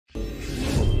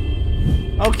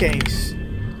Okay,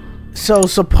 so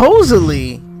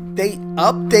supposedly they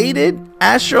updated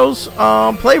Astro's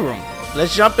Playroom.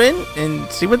 Let's jump in and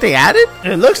see what they added.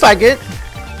 It looks like it.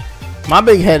 My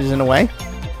big head is in the way,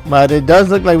 but it does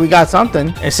look like we got something.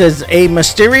 It says a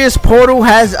mysterious portal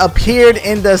has appeared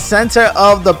in the center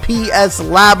of the PS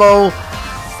Labo.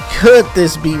 Could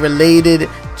this be related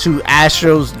to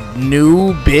Astro's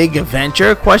new big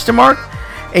adventure? Question mark.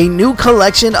 A new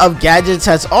collection of gadgets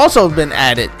has also been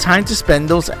added. Time to spend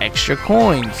those extra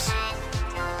coins.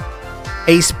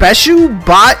 A special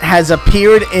bot has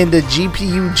appeared in the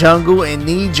GPU jungle and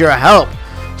needs your help.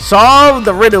 Solve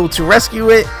the riddle to rescue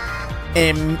it,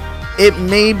 and it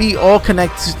may be all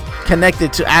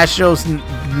connected to Astro's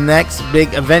next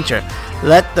big adventure.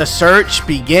 Let the search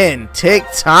begin.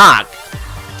 TikTok.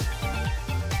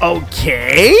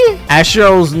 Okay.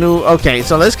 Astro's new. Okay,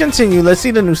 so let's continue. Let's see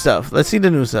the new stuff. Let's see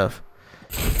the new stuff.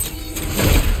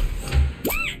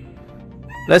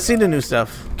 Let's see the new stuff.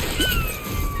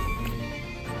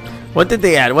 What did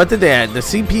they add? What did they add? The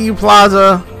CPU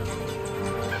plaza.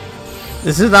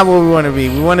 This is not where we want to be.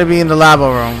 We want to be in the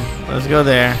labo room. Let's go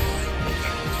there.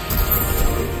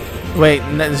 Wait,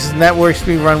 this is network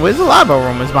speed run. Where's the labo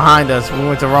room? It's behind us. We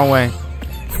went the wrong way.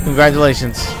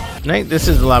 Congratulations. Nate, this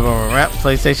is the labo room, right?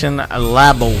 PlayStation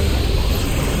Labo.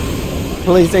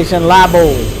 PlayStation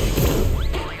Labo.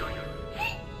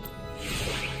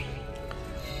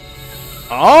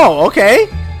 Oh, okay.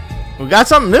 We got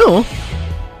something new.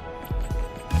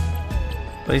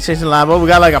 PlayStation Labo. We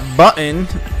got like a button.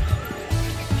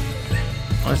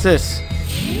 What's this?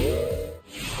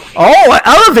 Oh, an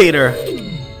elevator.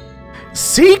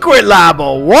 Secret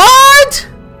Labo. What?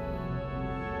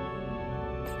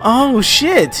 Oh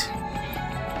shit.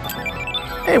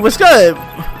 Hey, what's good?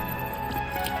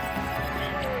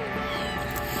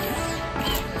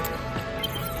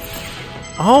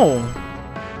 Oh.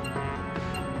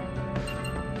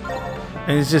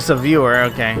 And it's just a viewer,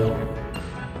 okay.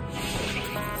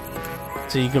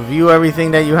 So you can view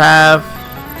everything that you have.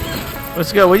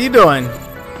 What's good? What are you doing?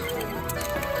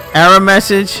 Error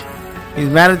message. He's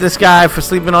mad at this guy for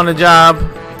sleeping on the job.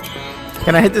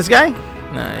 Can I hit this guy?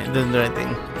 No, it doesn't do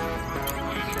anything.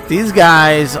 These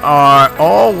guys are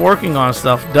all working on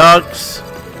stuff. Ducks.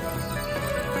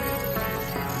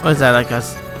 What is that? Like a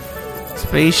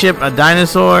spaceship? A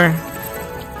dinosaur?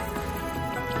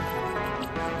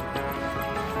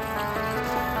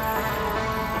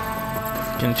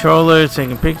 Controllers,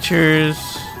 taking pictures.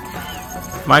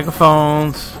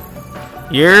 Microphones.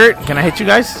 Can I hit you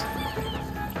guys?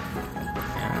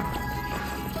 Yeah.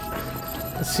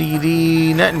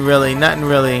 CD, nothing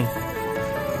really.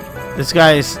 This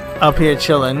guy's up here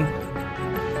chilling,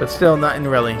 but still nothing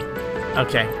really.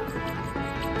 Okay.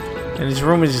 And his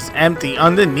room is just empty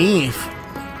underneath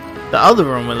the other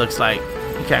room, it looks like.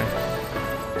 Okay.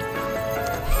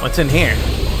 What's in here?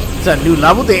 It's a new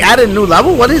level? They added a new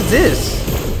level? What is this?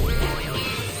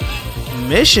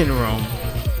 Mission room.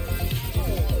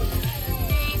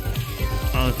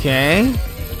 Okay.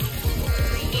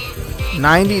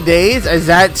 90 days? Is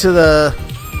that to the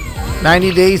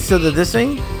 90 days to the this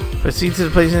thing? Proceed to the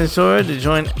place in the store to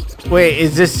join. Wait,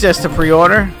 is this just a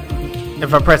pre-order?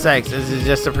 If I press X, is it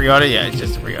just a pre-order? Yeah, it's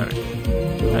just a pre-order.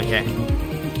 Okay.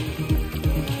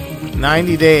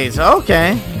 90 days.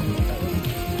 Okay.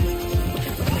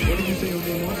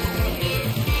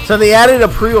 So they added a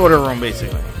pre-order room,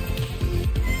 basically.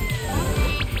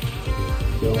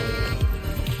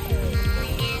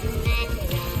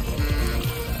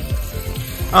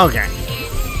 Okay.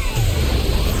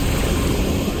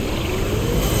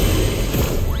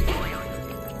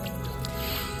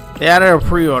 They added a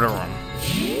pre-order room.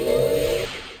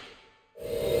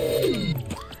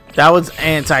 That was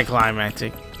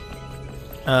anticlimactic.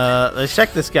 Let's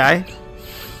check this guy.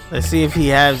 Let's see if he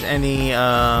has any,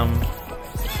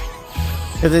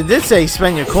 because it did say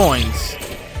spend your coins.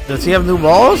 Does he have new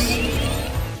balls?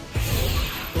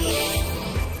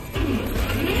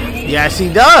 Yes,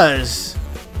 he does.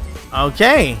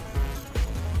 Okay.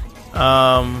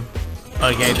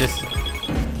 Okay, this.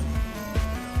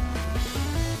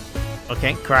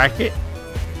 Okay, crack it.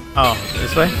 Oh,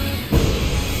 this way.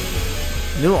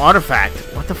 New artifact.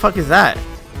 What the fuck is that?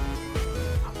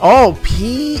 Oh,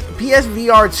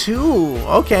 PSVR 2.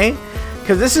 Okay,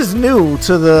 because this is new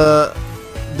to the.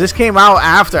 This came out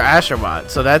after Astrobot,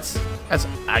 so that's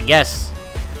I guess.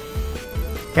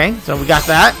 Okay, so we got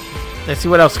that. Let's see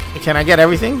what else. Can I get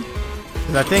everything?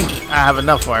 Because I think I have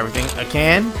enough for everything. I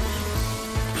can.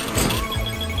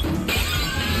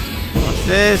 What's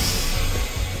this?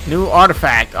 New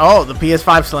artifact. Oh, the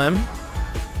PS5 Slim.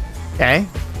 Okay.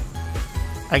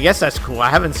 I guess that's cool. I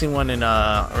haven't seen one in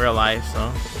real life,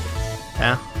 so.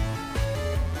 Yeah.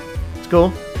 It's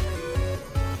cool.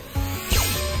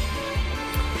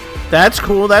 That's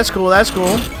cool. That's cool. That's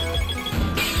cool.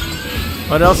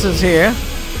 What else is here?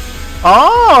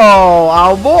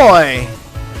 Oh boy.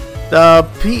 The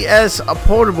PS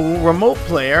portable remote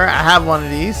player. I have one of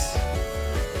these.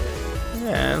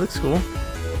 Yeah, it looks cool.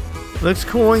 Looks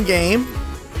cool in game.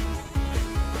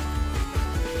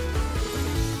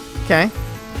 Okay.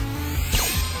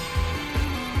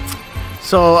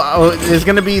 So there's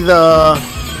gonna be the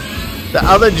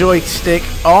other joystick.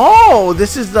 Oh,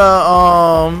 this is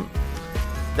the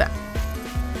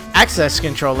access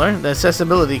controller, the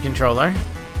accessibility controller.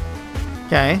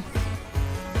 Okay.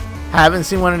 Haven't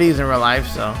seen one of these in real life,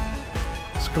 so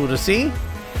it's cool to see.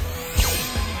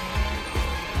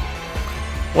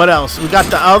 What else? We got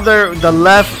the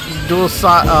left dual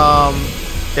side.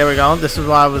 There we go. This is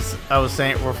what I was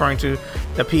saying, referring to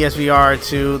the PSVR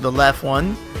 2, the left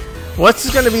one. What's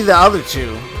going to be the other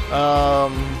two?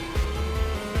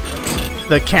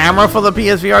 The camera for the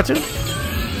PSVR 2?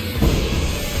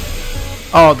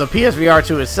 Oh, the PSVR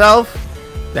 2 itself,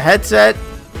 the headset.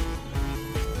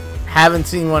 Haven't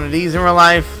seen one of these in real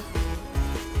life.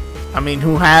 I mean,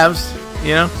 who has?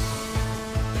 You know?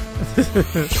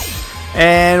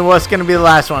 And what's going to be the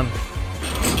last one?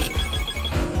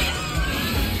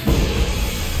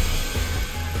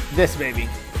 This baby.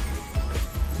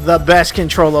 The best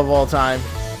controller of all time.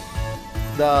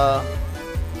 The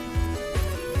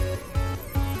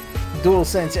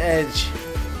DualSense Edge.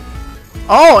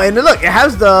 Oh, and look, it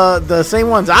has the same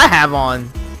ones I have on.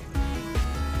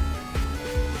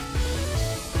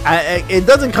 It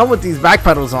doesn't come with these back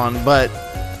pedals on, but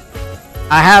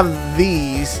I have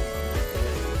these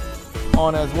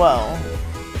on as well.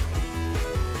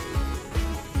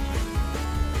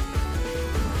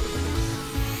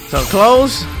 So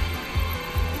close.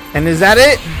 And is that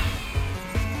it?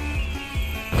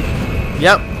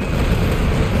 Yep.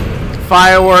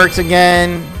 Fireworks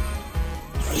again.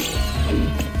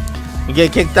 You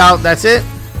get kicked out, that's it.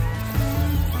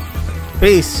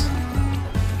 Peace.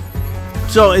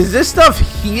 So is this stuff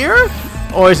here,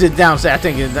 or is it downstairs? I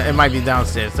think it might be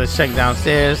downstairs. Let's check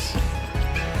downstairs.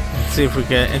 Let's see if we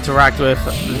can interact with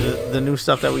the new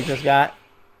stuff that we just got.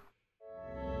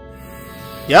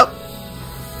 Yep.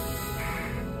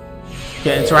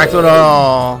 Can interact with it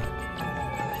all.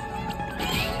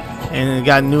 And it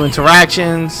got new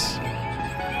interactions.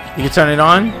 You can turn it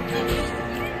on.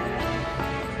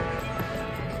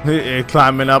 You're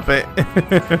climbing up it.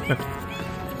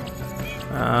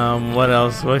 What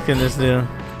else? What can this do?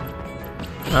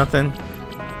 Nothing.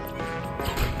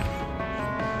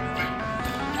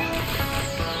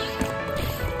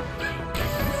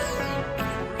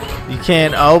 You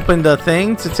can't open the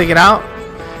thing to take it out?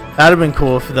 That'd have been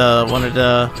cool if one of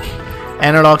the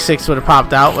analog sticks would have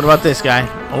popped out. What about this guy?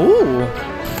 Ooh.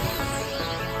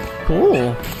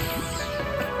 Cool.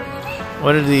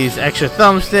 What are these? Extra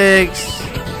thumbsticks.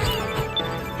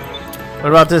 What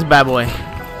about this bad boy?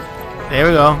 There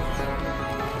we go.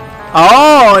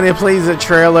 Oh, and it plays the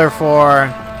trailer for...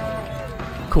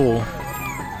 Cool.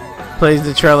 Plays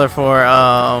the trailer for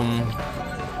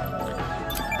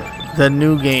the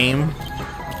new game,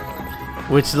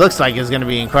 which looks like it's going to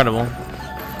be incredible.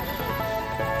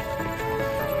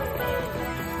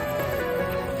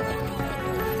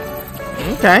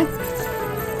 Okay.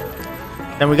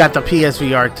 Then we got the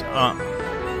PSVR.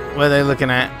 What are they looking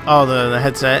at? Oh, the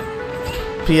headset.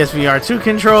 PSVR 2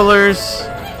 controllers.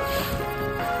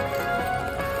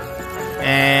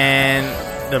 And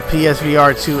the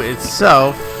PSVR 2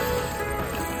 itself.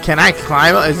 Can I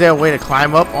climb up? Is there a way to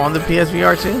climb up on the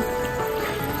PSVR 2?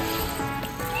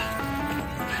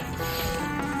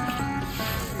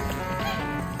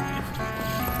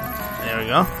 There we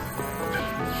go.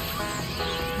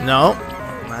 Nope.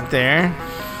 Not there.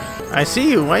 I see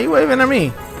you. Why are you waving at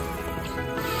me?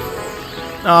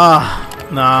 Oh,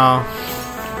 no.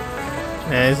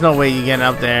 Yeah, there's no way you're getting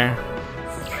up there.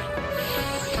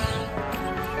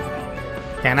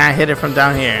 Can I hit it from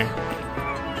down here?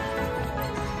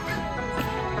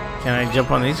 Can I jump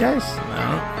on these guys?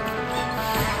 No.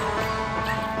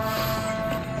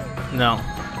 No.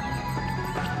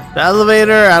 The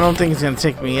elevator, I don't think it's going to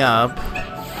take me up.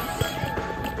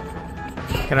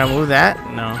 Can I move that?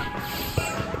 No.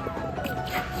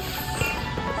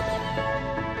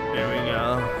 There we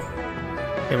go.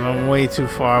 Okay, I'm way too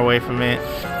far away from it.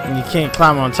 And you can't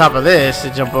climb on top of this to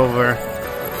jump over.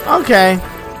 Okay.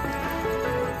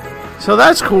 So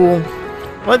that's cool.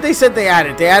 What they said they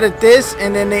added this,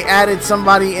 and then they added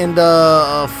somebody in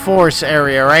the force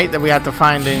area, right? That we have to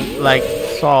find and like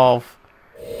solve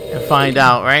and find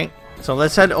out, right? So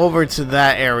let's head over to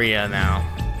that area now.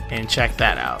 and check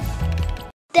that out.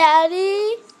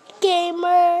 Daddy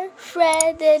Gamer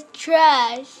Fred is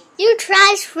trash. You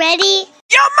trash, Freddy?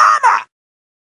 Yo, mama!